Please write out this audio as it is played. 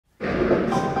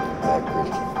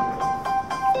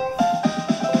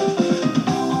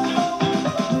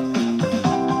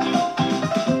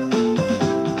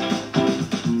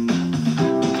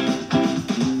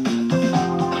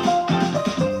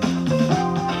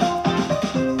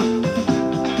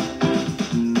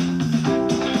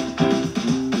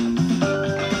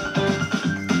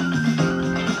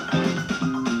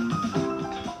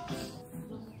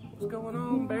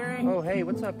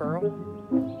Pearl.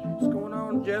 What's going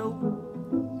on, Joe?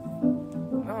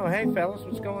 Oh, hey, fellas,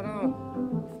 what's going on?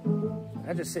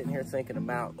 I'm just sitting here thinking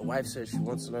about, the wife says she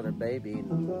wants another baby, and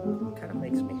it kind of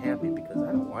makes me happy because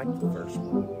I don't like the first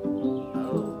one.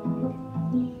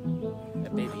 Oh.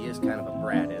 That baby is kind of a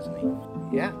brat, isn't he?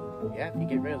 Yeah, if you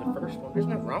get rid of the first one, there's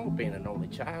nothing wrong with being an only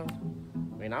child. I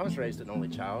mean, I was raised an only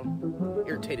child.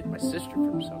 Irritated my sister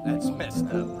from something. That's messed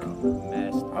up, bro.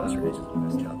 Messed up. I was raised as a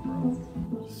messed up, bro.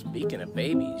 Speaking of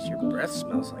babies, your breath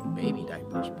smells like baby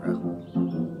diapers, bro.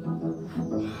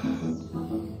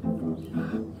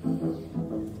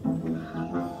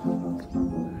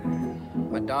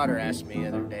 My daughter asked me the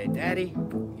other day, Daddy,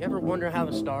 you ever wonder how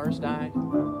the stars died?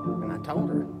 And I told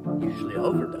her, usually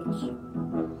overdose.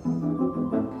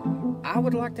 I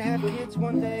would like to have kids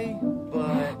one day, but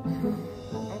I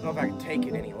don't know if I can take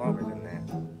it any longer than that.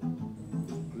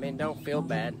 I mean, don't feel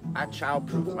bad. I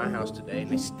childproofed my house today,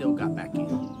 and they still got back in.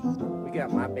 We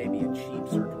got my baby a cheap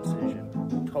circumcision.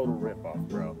 Total ripoff,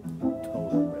 bro.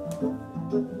 Total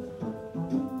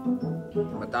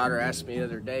ripoff. My daughter asked me the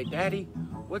other day, Daddy,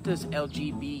 what does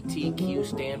LGBTQ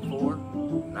stand for?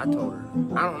 And I told her,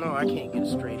 I don't know, I can't get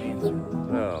a straight answer.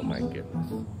 Oh my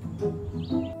goodness.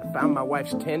 I found my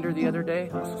wife's Tinder the other day.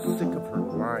 I was sick of her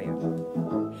lying.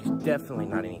 She's definitely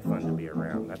not any fun to be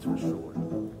around, that's for sure.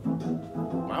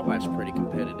 My wife's pretty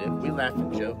competitive. We laugh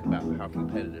and joke about how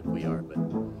competitive we are, but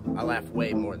I laugh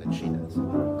way more than she does.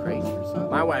 Crazy or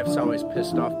something? My wife's always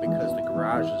pissed off because the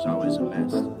garage is always a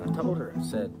mess. I told her, I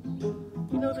said,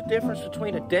 you know the difference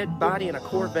between a dead body and a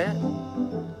Corvette?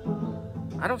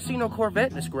 I don't see no Corvette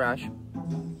in this garage.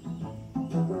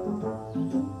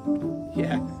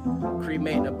 Yeah,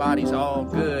 cremating a body's all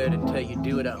good until you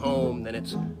do it at home, then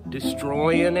it's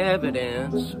destroying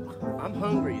evidence. I'm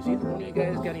hungry. Is either one of you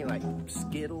guys got any, like,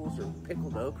 Skittles or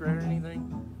pickled okra or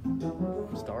anything?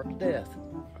 I'm starved to death.